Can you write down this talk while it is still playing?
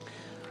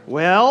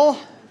Well,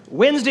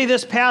 Wednesday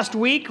this past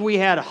week, we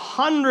had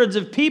hundreds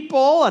of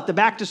people at the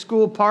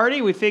back-to-school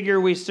party. We figure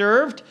we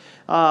served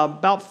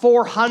about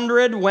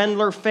 400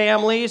 Wendler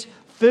families,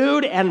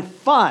 food and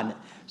fun.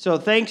 So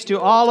thanks to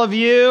all of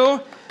you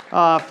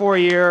for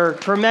your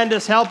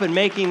tremendous help in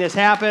making this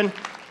happen.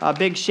 A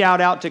big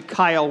shout out to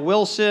Kyle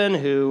Wilson,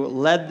 who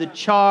led the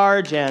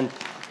charge, and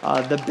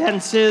the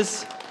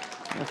Bences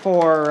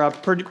for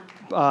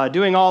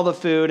doing all the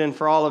food, and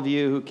for all of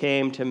you who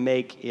came to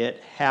make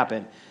it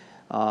happen.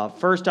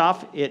 First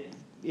off, it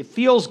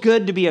feels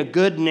good to be a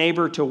good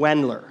neighbor to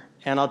Wendler.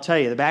 And I'll tell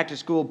you, the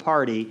back-to-school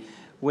party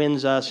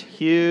wins us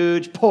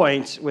huge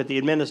points with the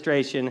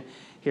administration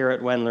here at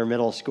Wendler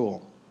Middle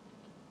School.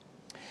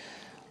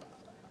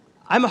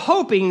 I'm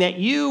hoping that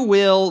you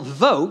will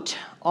vote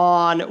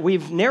on,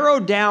 we've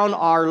narrowed down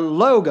our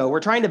logo. We're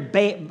trying to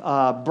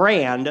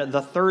brand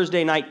the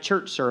Thursday night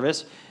church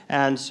service.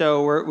 And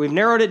so we've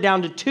narrowed it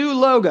down to 2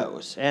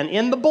 logos. And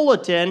in the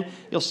bulletin,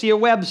 you'll see a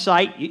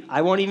website.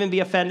 I won't even be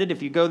offended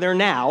if you go there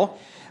now.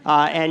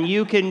 And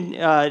you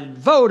can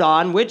vote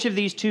on which of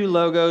these 2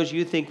 logos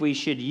you think we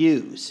should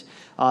use.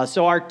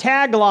 So our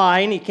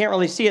tagline, you can't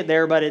really see it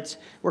there, but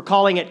we're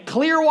calling it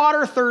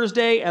Clearwater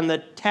Thursday, and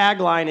the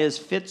tagline is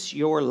Fits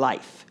Your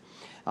Life.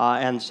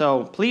 And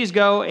so please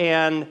go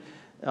and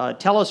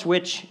tell us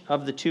which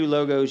of the 2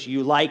 logos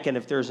you like, and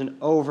if there's an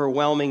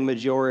overwhelming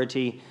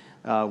majority,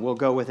 we'll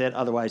go with it.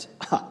 Otherwise,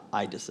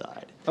 I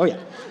decide. Oh, yeah.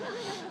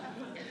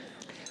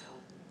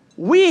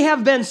 We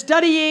have been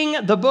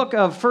studying the book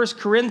of 1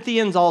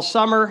 Corinthians all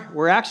summer.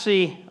 We're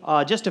actually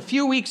just a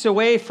few weeks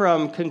away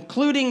from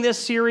concluding this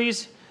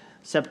series.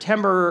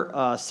 September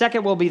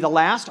 2nd will be the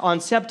last. On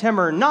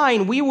September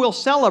 9, we will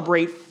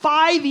celebrate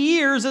 5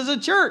 years as a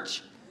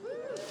church.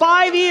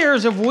 5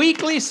 years of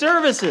weekly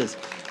services.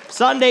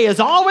 Sunday is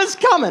always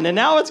coming, and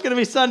now it's going to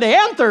be Sunday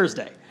and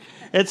Thursday.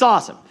 It's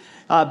awesome.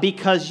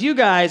 Because you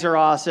guys are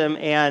awesome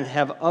and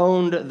have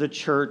owned the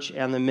church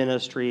and the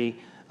ministry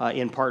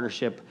in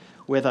partnership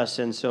with us,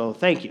 and so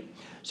thank you.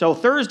 So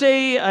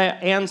Thursday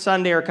and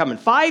Sunday are coming.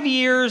 5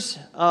 years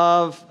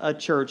of a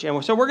church,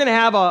 and so we're going to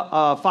have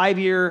a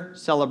 5-year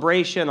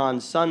celebration on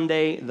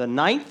Sunday the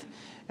 9th,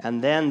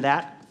 and then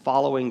that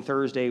following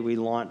Thursday we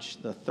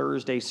launch the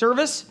Thursday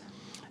service,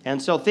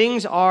 and so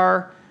things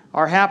are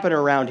happening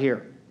around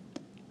here.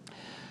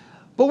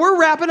 But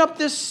we're wrapping up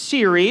this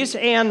series,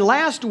 and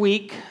last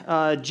week,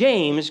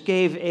 James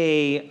gave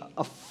a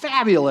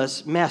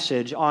fabulous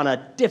message on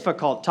a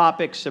difficult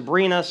topic.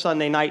 Sabrina,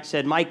 Sunday night,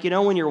 said, Mike, you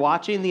know when you're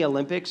watching the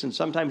Olympics and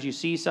sometimes you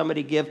see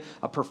somebody give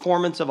a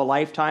performance of a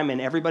lifetime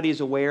and everybody's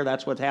aware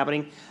that's what's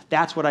happening?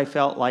 That's what I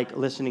felt like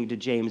listening to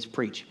James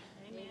preach.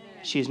 Amen.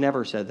 She's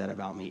never said that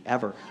about me,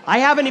 ever. I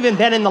haven't even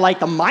been in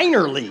the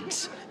minor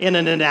leagues in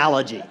an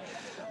analogy.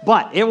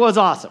 But it was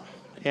awesome.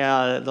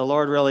 Yeah, the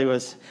Lord really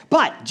was.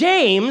 But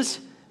James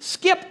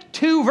skipped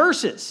 2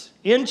 verses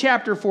in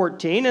chapter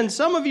 14, and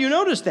some of you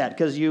noticed that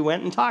because you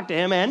went and talked to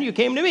him and you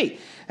came to me.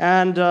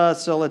 And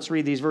so let's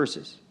read these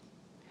verses.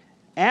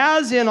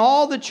 As in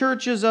all the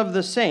churches of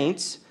the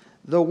saints,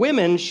 the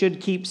women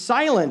should keep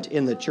silent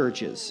in the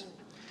churches,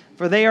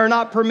 for they are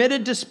not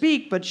permitted to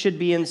speak, but should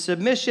be in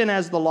submission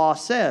as the law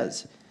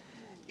says.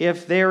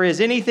 If there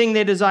is anything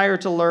they desire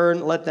to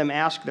learn, let them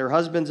ask their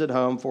husbands at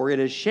home, for it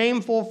is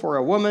shameful for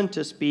a woman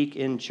to speak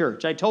in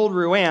church. I told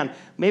Ruann,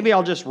 maybe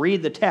I'll just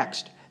read the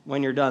text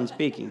when you're done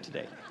speaking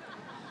today.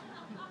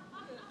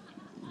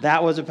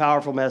 That was a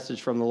powerful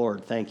message from the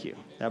Lord. Thank you.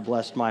 That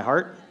blessed my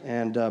heart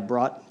and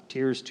brought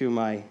tears to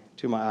my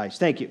eyes.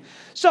 Thank you.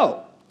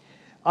 So,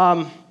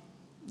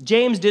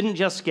 James didn't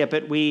just skip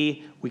it.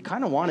 We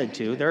kind of wanted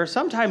to.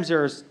 Sometimes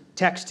there's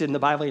text in the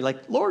Bible, you're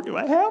like, Lord, do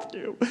I have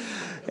to?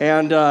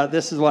 And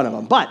this is one of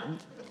them. But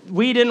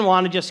we didn't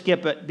want to just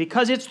skip it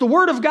because it's the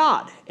Word of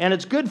God, and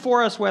it's good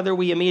for us whether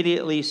we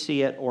immediately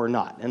see it or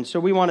not. And so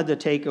we wanted to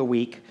take a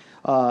week,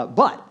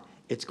 but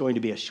it's going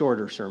to be a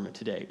shorter sermon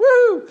today.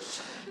 Woo!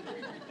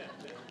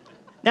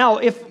 Now,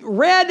 if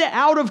read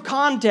out of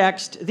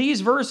context,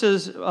 these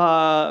verses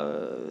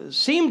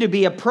seem to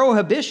be a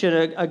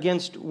prohibition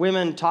against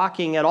women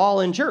talking at all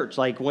in church.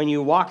 Like when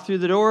you walk through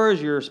the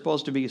doors, you're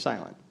supposed to be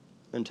silent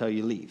until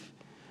you leave,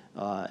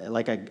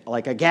 like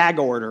a gag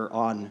order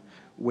on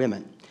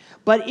women.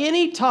 But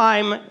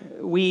anytime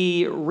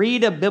we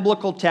read a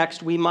biblical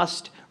text, we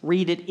must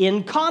read it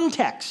in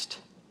context.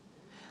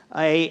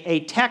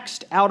 A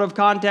text out of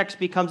context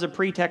becomes a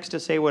pretext to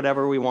say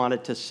whatever we want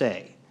it to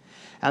say.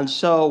 And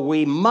so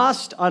we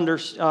must, in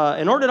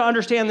order to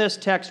understand this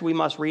text, we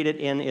must read it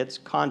in its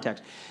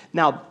context.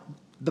 Now,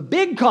 the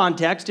big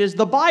context is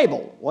the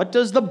Bible. What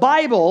does the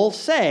Bible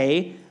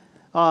say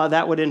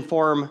that would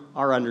inform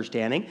our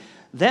understanding?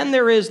 Then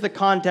there is the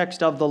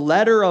context of the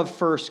letter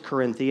of 1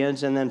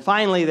 Corinthians, and then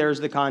finally there's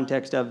the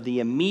context of the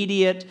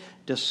immediate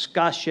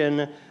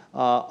discussion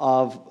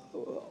of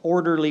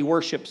orderly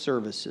worship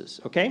services,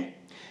 okay?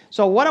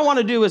 So what I want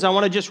to do is I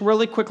want to just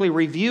really quickly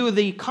review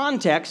the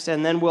context,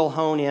 and then we'll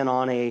hone in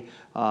on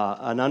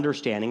an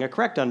understanding, a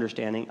correct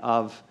understanding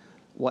of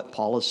what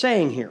Paul is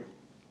saying here.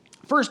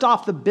 First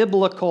off, the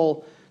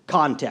biblical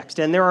context.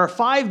 And there are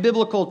 5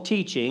 biblical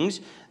teachings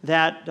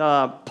that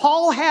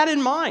Paul had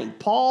in mind.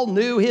 Paul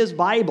knew his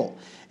Bible.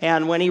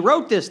 And when he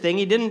wrote this thing,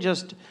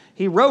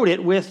 he wrote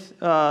it with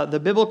the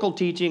biblical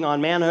teaching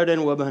on manhood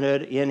and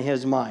womanhood in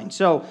his mind.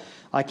 So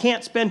I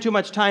can't spend too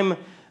much time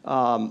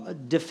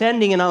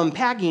defending and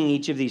unpacking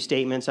each of these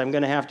statements. I'm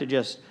going to have to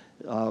just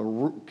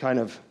kind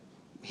of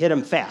hit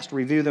them fast,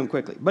 review them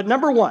quickly. But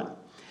number 1,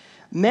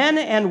 men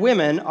and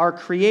women are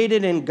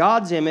created in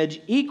God's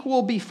image,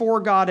 equal before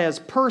God as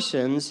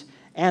persons,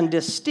 and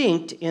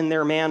distinct in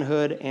their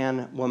manhood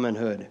and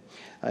womanhood.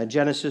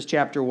 Genesis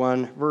chapter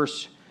 1,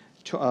 verse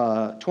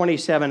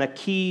 27, a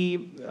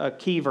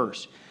key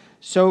verse.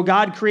 So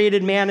God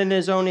created man in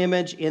his own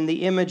image. In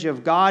the image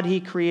of God he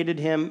created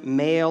him.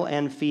 Male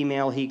and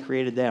female he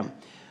created them.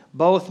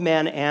 Both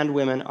men and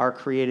women are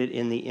created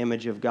in the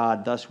image of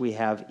God. Thus we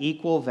have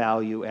equal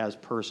value as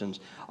persons.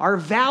 Our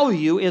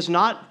value is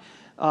not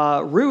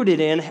rooted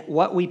in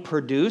what we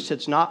produce.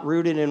 It's not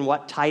rooted in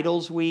what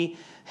titles we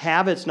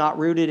have. It's not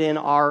rooted in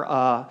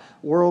our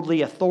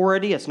worldly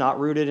authority. It's not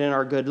rooted in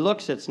our good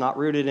looks. It's not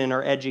rooted in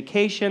our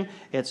education.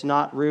 It's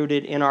not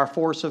rooted in our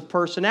force of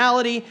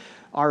personality.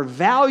 Our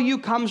value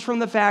comes from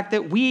the fact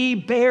that we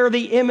bear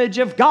the image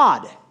of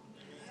God.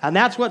 And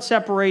that's what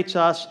separates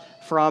us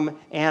from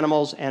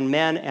animals, and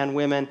men and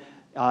women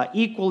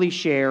equally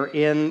share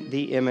in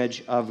the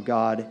image of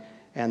God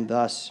and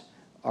thus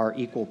are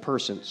equal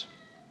persons.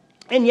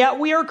 And yet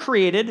we are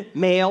created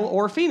male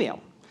or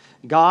female.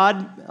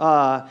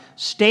 God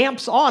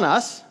stamps on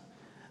us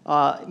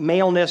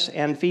maleness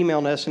and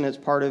femaleness, and it's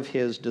part of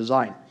his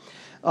design.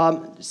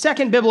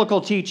 Second biblical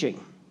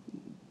teaching.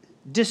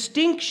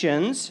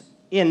 Distinctions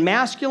in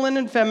masculine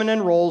and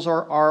feminine roles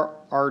are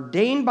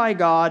ordained by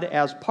God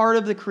as part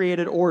of the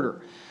created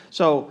order.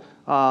 So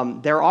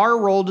there are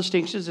role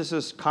distinctions. This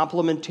is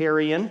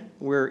complementarian.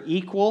 We're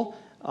equal,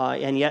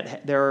 and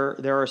yet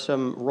there are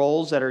some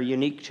roles that are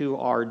unique to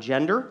our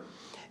gender.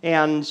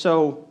 And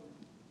so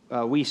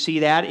we see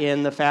that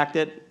in the fact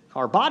that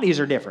our bodies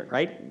are different,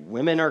 right?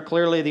 Women are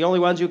clearly the only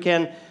ones who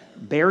can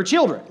bear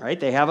children, right?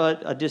 They have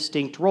a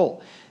distinct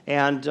role.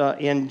 And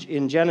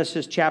in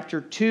Genesis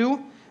chapter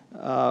 2,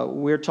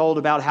 we're told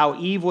about how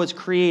Eve was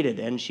created,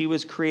 and she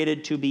was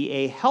created to be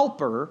a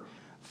helper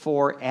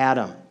for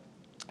Adam.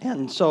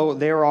 And so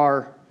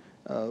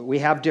we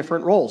have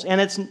different roles.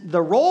 And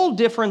the role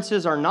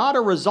differences are not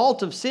a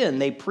result of sin.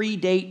 They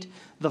predate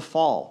the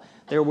fall.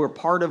 They were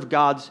part of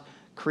God's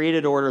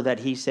created order that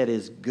he said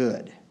is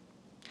good.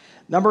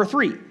 Number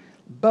 3,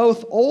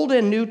 both Old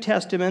and New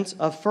Testaments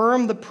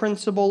affirm the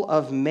principle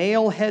of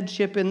male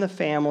headship in the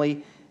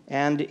family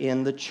and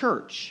in the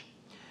church.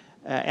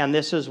 And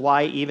this is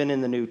why even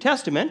in the New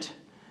Testament,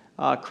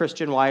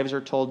 Christian wives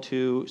are told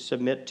to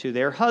submit to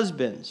their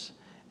husbands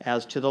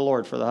as to the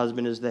Lord, for the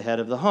husband is the head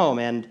of the home.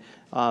 And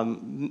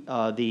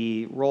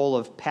the role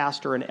of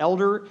pastor and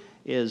elder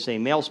is a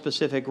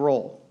male-specific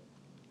role.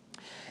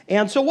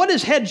 And so what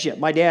is headship?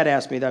 My dad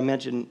asked me that. I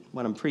mentioned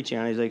when I'm preaching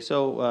on it. He's like,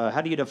 so how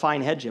do you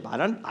define headship? I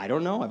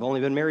don't know. I've only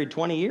been married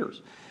 20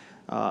 years.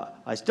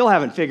 I still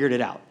haven't figured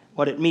it out,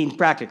 what it means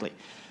practically.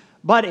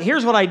 But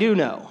here's what I do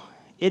know.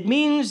 It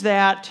means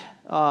that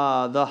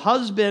the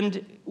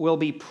husband will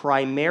be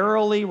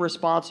primarily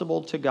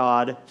responsible to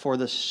God for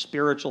the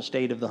spiritual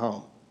state of the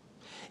home.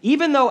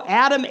 Even though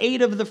Adam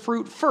ate of the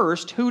fruit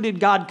first, who did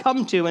God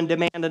come to and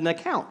demand an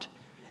account?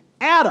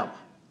 Adam.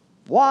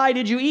 Why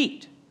did you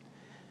eat?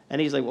 And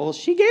he's like, well,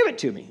 she gave it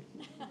to me.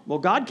 Well,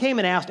 God came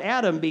and asked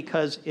Adam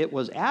because it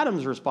was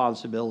Adam's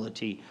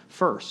responsibility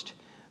first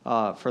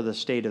for the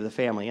state of the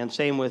family. And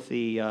same with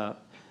the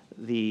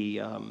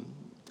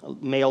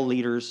male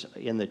leaders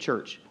in the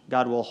church.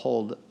 God will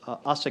hold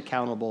us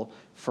accountable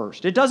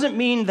first. It doesn't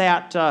mean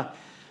that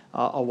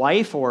a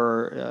wife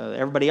or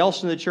everybody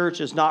else in the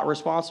church is not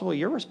responsible.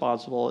 You're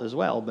responsible as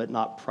well, but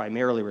not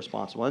primarily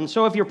responsible. And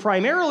so if you're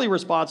primarily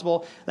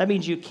responsible, that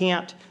means you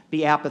can't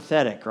be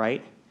apathetic,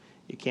 right?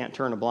 You can't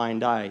turn a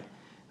blind eye.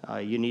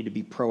 You need to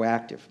be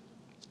proactive.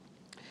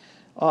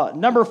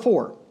 Number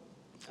 4,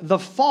 the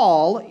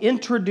fall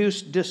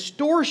introduced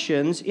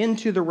distortions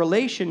into the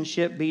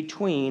relationship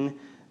between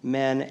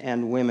men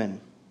and women.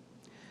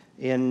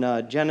 In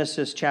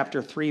Genesis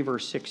chapter 3,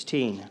 verse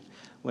 16,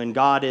 when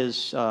God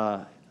is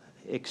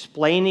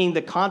explaining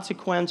the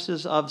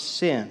consequences of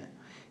sin,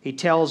 he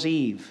tells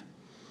Eve,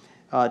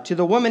 to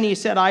the woman he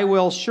said, I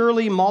will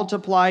surely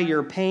multiply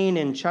your pain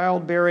in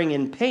childbearing.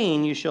 In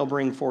pain you shall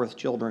bring forth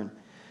children.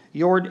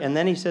 And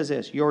then he says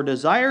this, your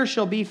desire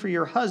shall be for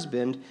your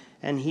husband,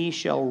 and he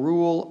shall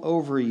rule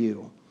over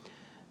you.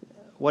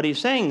 What he's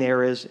saying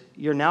there is,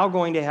 you're now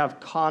going to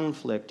have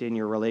conflict in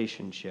your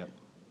relationship.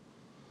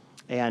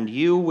 And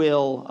you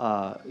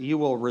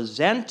will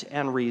resent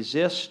and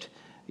resist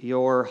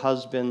your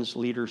husband's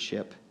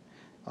leadership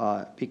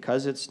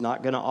because it's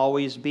not going to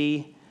always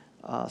be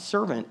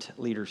servant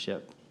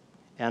leadership.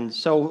 And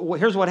so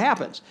here's what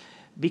happens.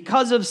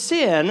 Because of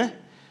sin,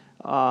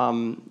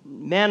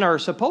 men are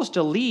supposed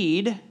to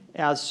lead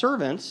as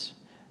servants,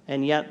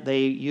 and yet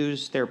they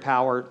use their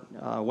power.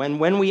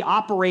 When we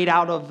operate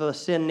out of the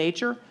sin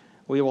nature,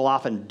 We will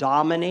often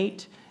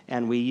dominate,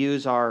 and we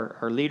use our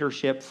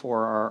leadership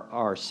for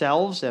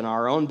ourselves and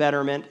our own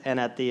betterment and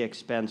at the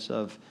expense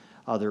of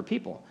other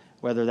people,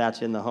 whether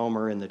that's in the home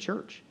or in the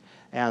church.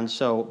 And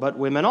so, but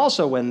women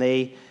also, when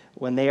they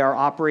are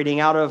operating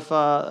out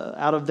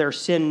of their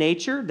sin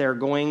nature, they're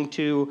going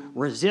to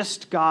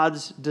resist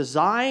God's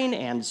design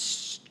and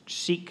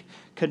seek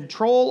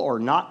control or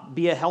not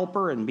be a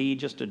helper and be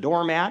just a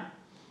doormat.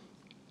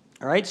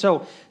 All right,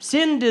 so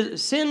sin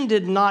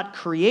did not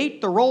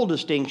create the role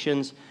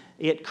distinctions.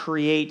 It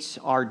creates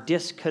our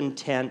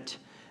discontent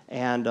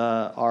and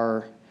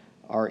our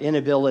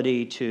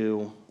inability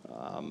to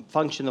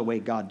function the way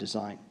God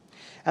designed.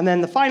 And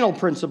then the final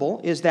principle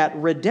is that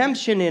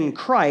redemption in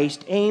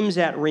Christ aims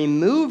at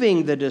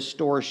removing the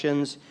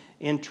distortions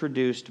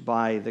introduced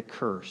by the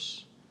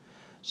curse.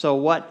 So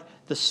what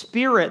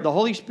the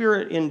Holy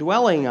Spirit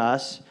indwelling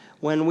us,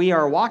 when we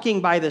are walking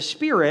by the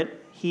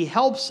Spirit, He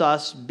helps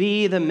us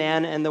be the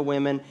men and the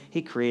women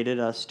He created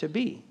us to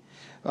be.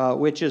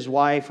 Which is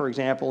why, for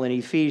example, in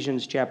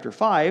Ephesians chapter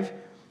 5,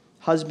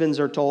 husbands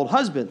are told,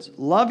 husbands,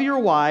 love your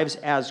wives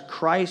as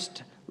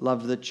Christ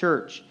loved the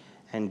church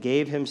and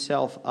gave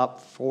Himself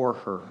up for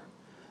her.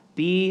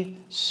 Be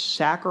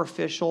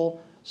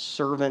sacrificial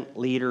servant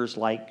leaders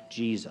like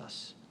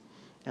Jesus.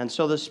 And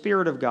so the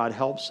Spirit of God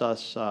helps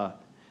us.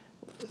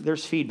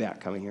 There's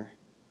feedback coming here.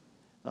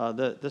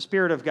 The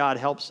Spirit of God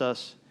helps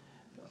us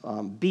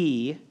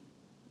be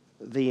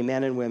the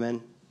men and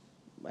women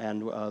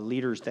and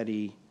leaders that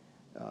He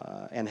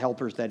and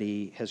helpers that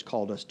He has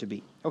called us to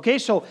be. Okay,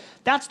 so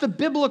that's the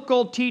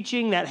biblical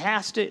teaching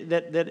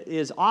that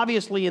is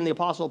obviously in the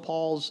Apostle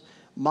Paul's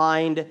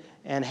mind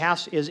and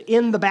is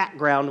in the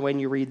background when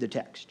you read the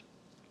text.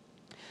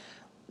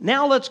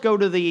 Now let's go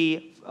to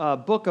the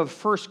book of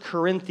 1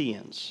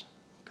 Corinthians,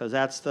 because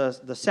that's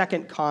the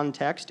second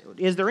context.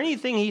 Is there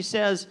anything he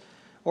says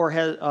or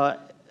has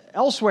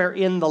elsewhere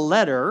in the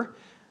letter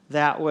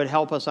that would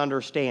help us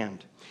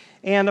understand?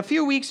 And a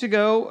few weeks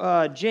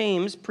ago,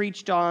 James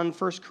preached on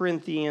 1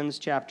 Corinthians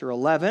chapter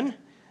 11,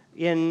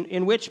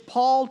 in which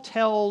Paul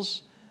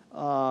tells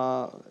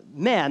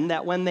men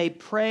that when they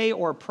pray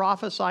or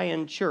prophesy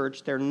in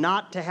church, they're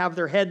not to have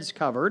their heads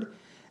covered.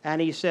 And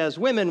he says,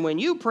 women, when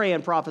you pray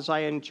and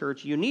prophesy in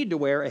church, you need to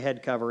wear a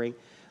head covering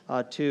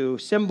to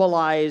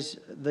symbolize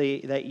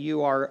that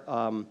you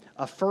are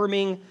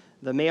affirming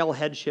the male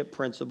headship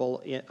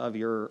principle of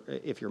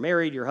if you're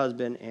married, your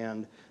husband,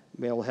 and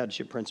male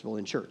headship principle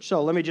in church.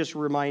 So let me just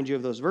remind you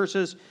of those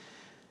verses.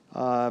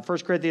 1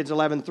 Corinthians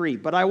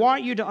 11:3. But I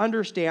want you to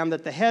understand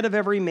that the head of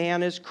every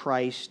man is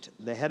Christ,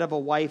 the head of a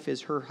wife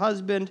is her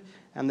husband,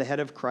 and the head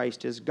of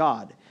Christ is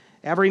God.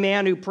 Every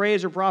man who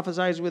prays or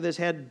prophesies with his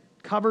head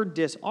covered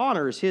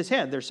dishonors his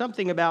head. There's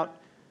something about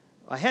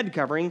a head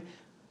covering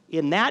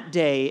in that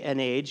day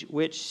and age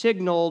which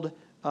signaled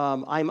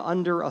I'm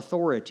under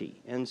authority.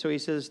 And so he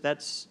says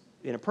that's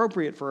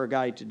inappropriate for a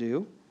guy to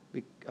do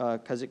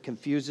because it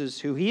confuses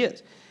who he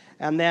is.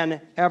 And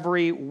then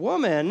every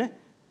woman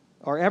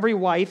or every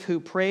wife who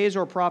prays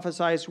or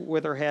prophesies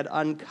with her head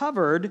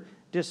uncovered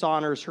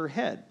dishonors her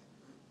head.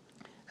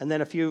 And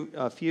then a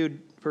few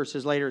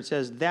verses later it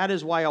says, that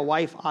is why a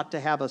wife ought to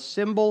have a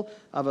symbol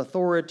of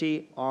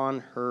authority on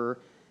her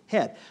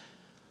head.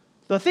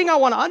 The thing I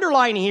want to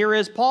underline here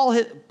is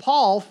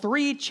Paul,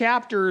 3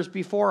 chapters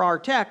before our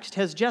text,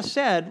 has just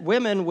said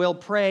women will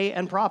pray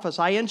and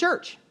prophesy in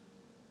church.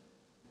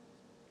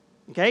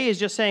 Okay, he's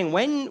just saying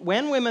when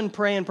women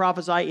pray and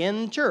prophesy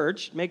in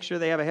church, make sure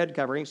they have a head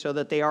covering so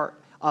that they are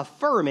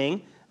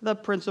affirming the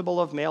principle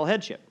of male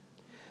headship.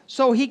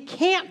 So he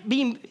can't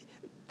be,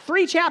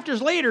 3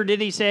 chapters later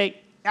did he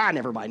say,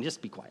 never mind,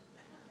 just be quiet.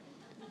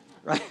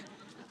 Right?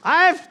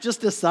 I've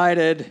just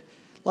decided,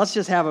 let's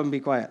just have them be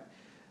quiet.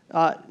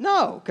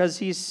 No, because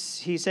he's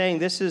saying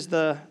this is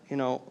the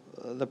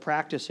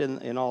practice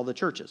in all the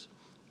churches.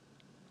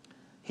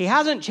 He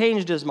hasn't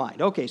changed his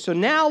mind. Okay, so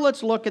now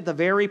let's look at the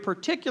very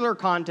particular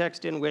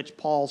context in which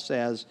Paul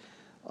says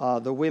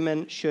the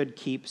women should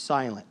keep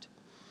silent.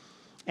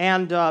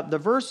 And the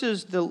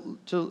verses,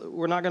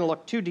 we're not going to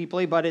look too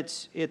deeply, but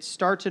it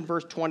starts in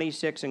verse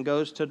 26 and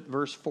goes to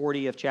verse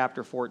 40 of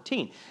chapter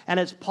 14. And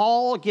it's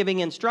Paul giving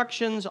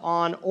instructions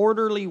on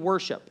orderly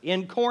worship.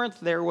 In Corinth,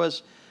 there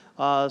was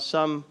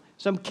some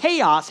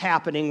chaos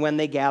happening when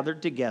they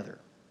gathered together.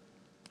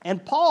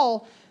 And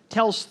Paul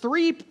tells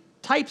 3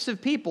 types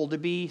of people to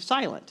be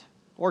silent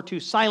or to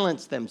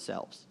silence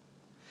themselves.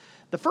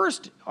 The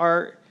first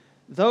are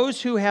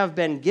those who have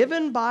been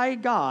given by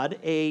God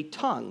a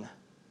tongue,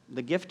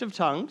 the gift of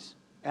tongues,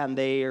 and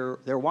they're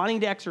wanting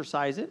to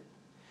exercise it,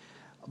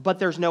 but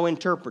there's no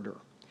interpreter.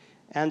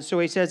 And so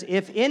he says,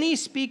 if any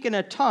speak in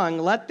a tongue,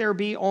 let there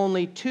be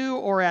only 2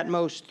 or at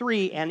most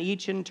 3, and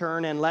each in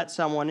turn, and let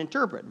someone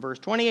interpret. Verse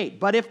 28,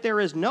 but if there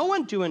is no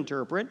one to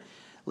interpret,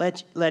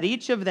 let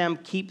each of them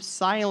keep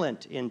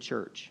silent in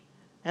church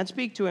and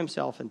speak to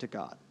himself and to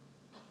God.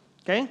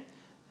 Okay?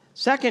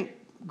 Second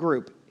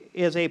group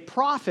is a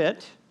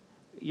prophet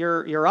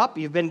you're up,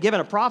 you've been given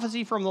a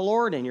prophecy from the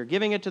Lord, and you're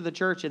giving it to the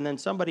church, and then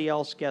somebody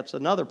else gets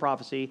another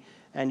prophecy,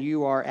 and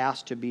you are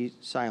asked to be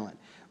silent.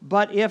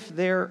 But if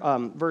there,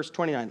 verse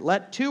 29,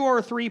 let 2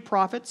 or 3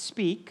 prophets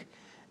speak,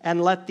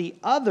 and let the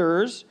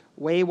others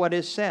weigh what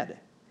is said.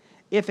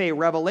 If a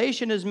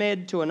revelation is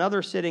made to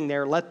another sitting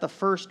there, let the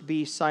first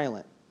be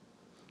silent.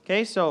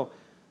 Okay, so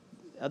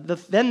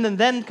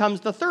then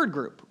comes the third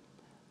group.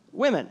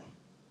 Women,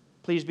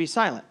 please be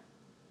silent.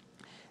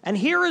 And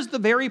here is the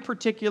very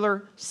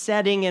particular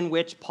setting in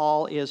which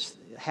Paul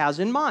has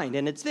in mind,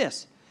 and it's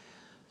this.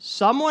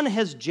 Someone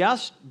has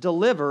just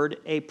delivered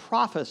a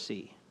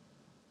prophecy,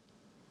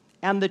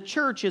 and the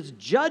church is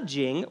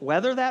judging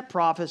whether that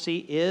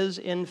prophecy is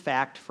in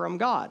fact from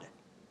God.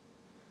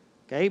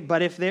 Okay,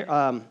 but if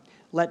there,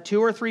 let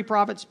 2 or 3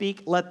 prophets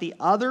speak, let the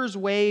others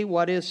weigh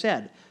what is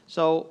said.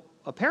 So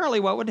apparently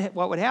what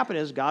would happen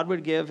is God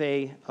would give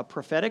a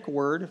prophetic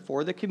word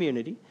for the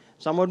community.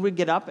 Someone would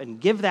get up and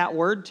give that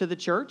word to the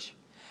church,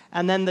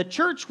 and then the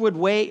church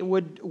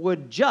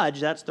would judge,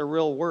 that's the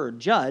real word,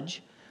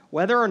 judge,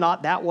 whether or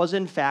not that was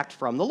in fact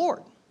from the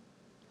Lord.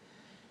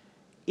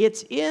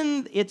 It's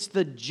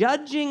the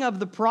judging of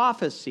the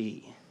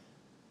prophecy,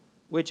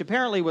 which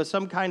apparently was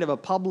some kind of a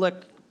public,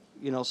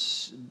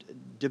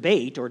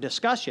 debate or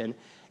discussion.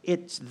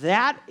 It's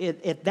that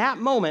at that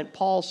moment,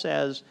 Paul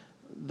says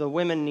the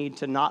women need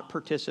to not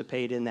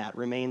participate in that,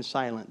 remain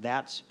silent.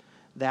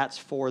 That's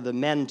for the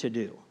men to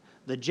do.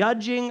 The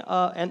judging,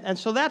 and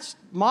so that's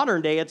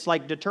modern day. It's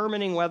like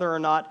determining whether or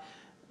not,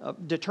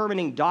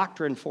 determining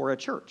doctrine for a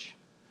church,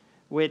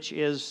 which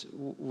is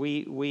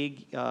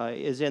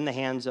is in the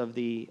hands of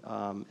the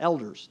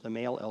elders, the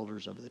male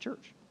elders of the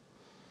church.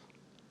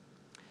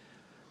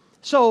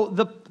 So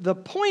the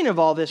point of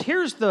all this,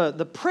 here's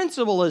the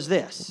principle is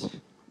this.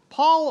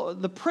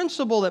 The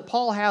principle that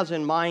Paul has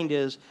in mind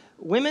is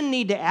women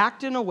need to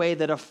act in a way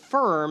that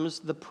affirms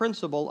the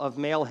principle of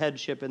male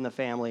headship in the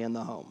family and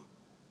the home.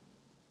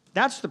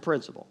 That's the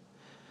principle.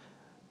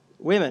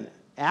 Women,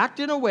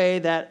 act in a way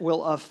that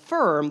will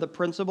affirm the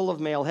principle of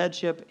male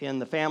headship in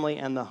the family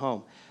and the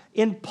home.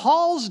 In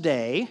Paul's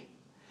day,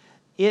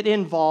 it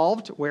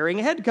involved wearing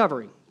a head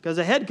covering, because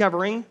a head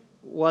covering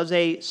was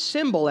a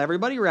symbol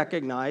everybody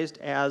recognized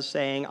as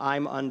saying,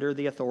 I'm under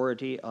the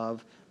authority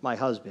of my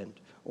husband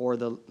or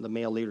the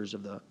male leaders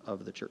of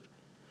the church.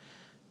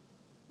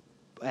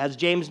 As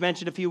James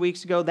mentioned a few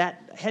weeks ago,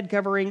 that head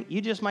covering,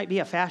 you just might be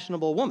a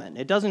fashionable woman.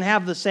 It doesn't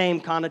have the same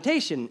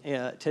connotation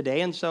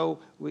today, and so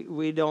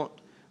we don't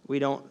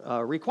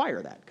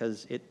require that,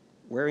 because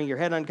wearing your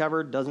head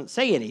uncovered doesn't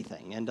say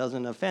anything and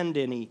doesn't offend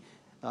any.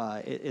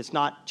 It's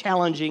not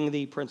challenging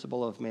the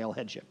principle of male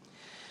headship.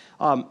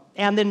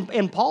 And then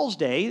in Paul's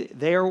day,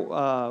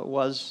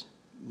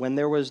 when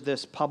there was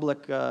this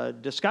public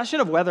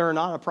discussion of whether or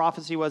not a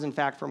prophecy was in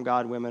fact from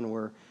God, women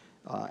were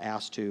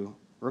asked to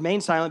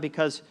remain silent,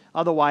 because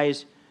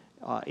otherwise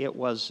it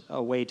was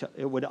a way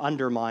it would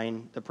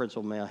undermine the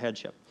principle of male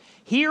headship.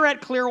 Here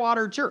at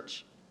Clearwater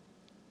Church,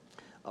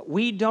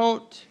 we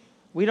don't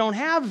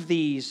have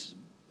these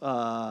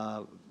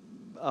a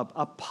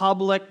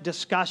public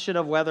discussion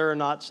of whether or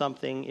not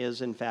something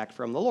is in fact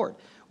from the Lord.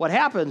 What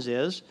happens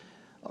is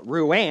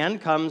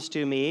Ruann comes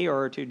to me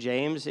or to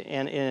James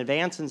in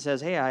advance and says,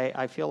 hey,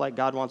 I feel like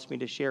God wants me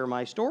to share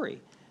my story.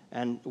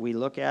 And we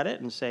look at it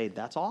and say,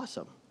 that's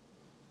awesome.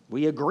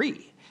 We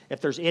agree.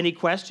 If there's any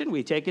question,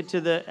 we take it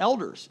to the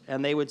elders,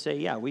 and they would say,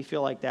 yeah, we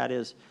feel like that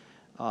is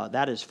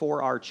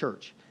for our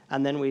church.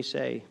 And then we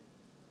say,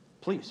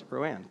 please,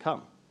 Ruann,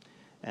 come.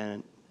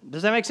 And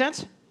does that make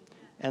sense?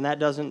 And that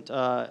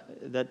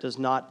does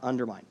not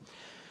undermine.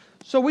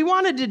 So we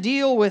wanted to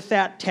deal with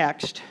that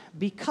text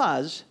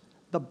because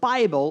the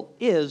Bible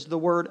is the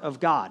Word of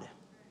God,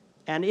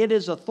 and it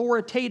is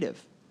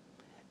authoritative.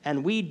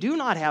 And we do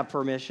not have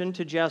permission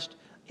to just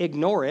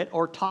ignore it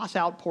or toss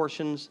out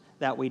portions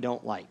that we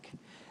don't like.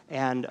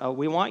 And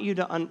we want you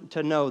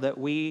to know that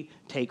we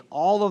take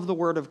all of the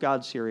Word of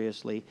God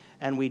seriously,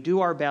 and we do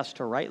our best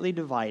to rightly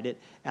divide it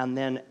and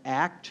then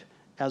act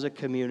as a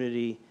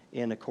community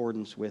in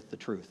accordance with the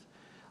truth.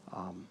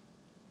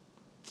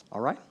 All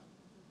right?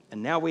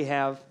 And now we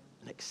have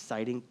an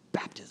exciting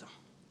baptism.